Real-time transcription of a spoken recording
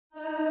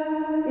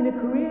a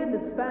career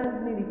that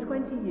spans nearly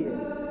 20 years,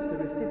 the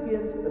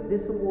recipient of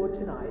this award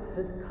tonight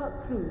has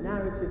cut through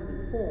narratives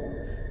and form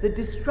that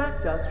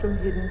distract us from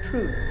hidden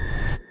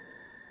truths.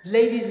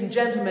 Ladies and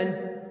gentlemen,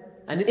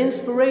 an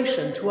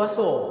inspiration to us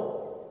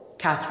all,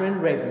 Catherine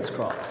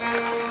Ravenscroft.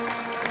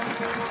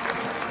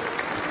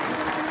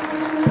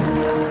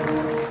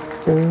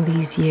 All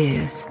these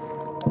years,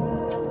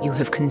 you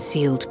have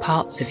concealed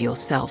parts of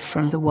yourself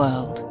from the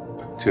world.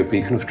 To a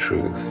beacon of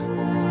truth.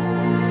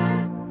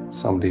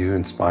 Somebody who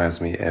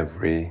inspires me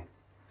every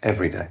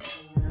day.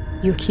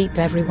 You keep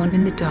everyone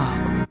in the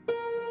dark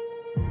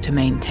to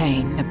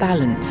maintain a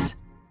balance.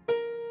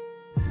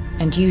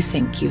 And you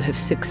think you have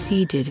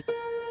succeeded.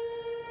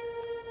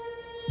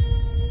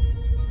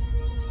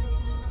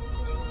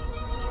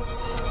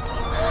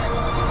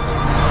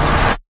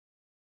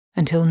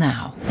 Until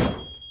now.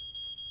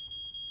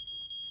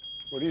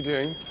 What are you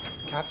doing?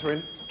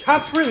 Catherine?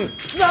 Catherine!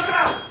 No!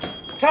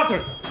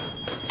 Catherine!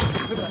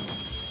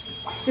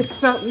 It's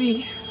about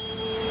me.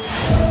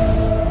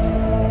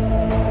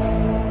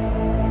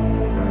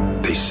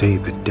 They say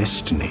that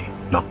destiny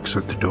knocks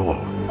at the door.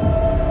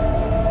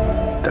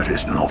 That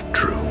is not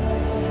true.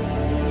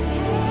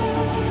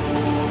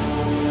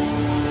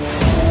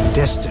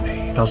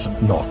 Destiny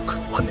doesn't knock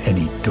on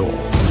any door.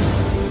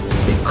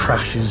 It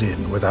crashes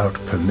in without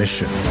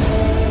permission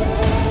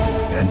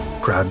and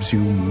grabs you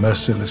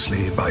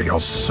mercilessly by your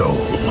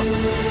soul.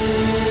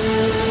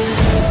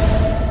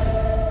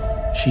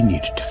 She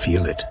needed to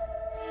feel it.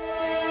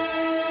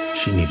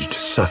 She needed to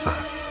suffer,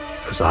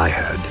 as I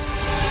had.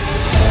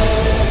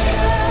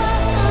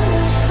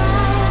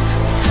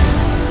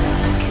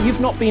 You've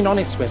not been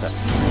honest with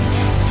us.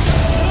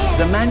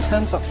 The man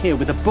turns up here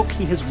with a book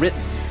he has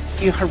written.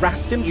 You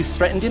harassed him, you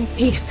threatened him.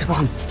 He's the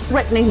one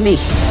threatening me.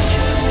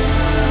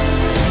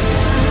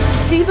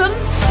 Stephen,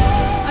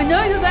 I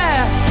know you're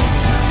there.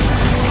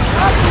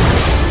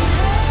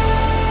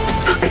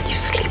 How can you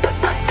sleep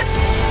at night?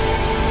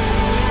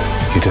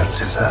 You don't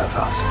deserve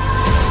us.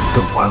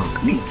 The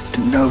world needs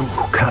to know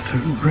who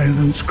Catherine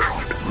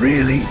Ravenscroft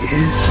really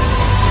is.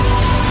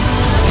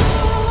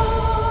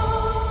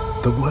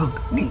 The world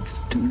needs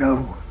to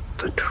know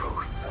the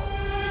truth.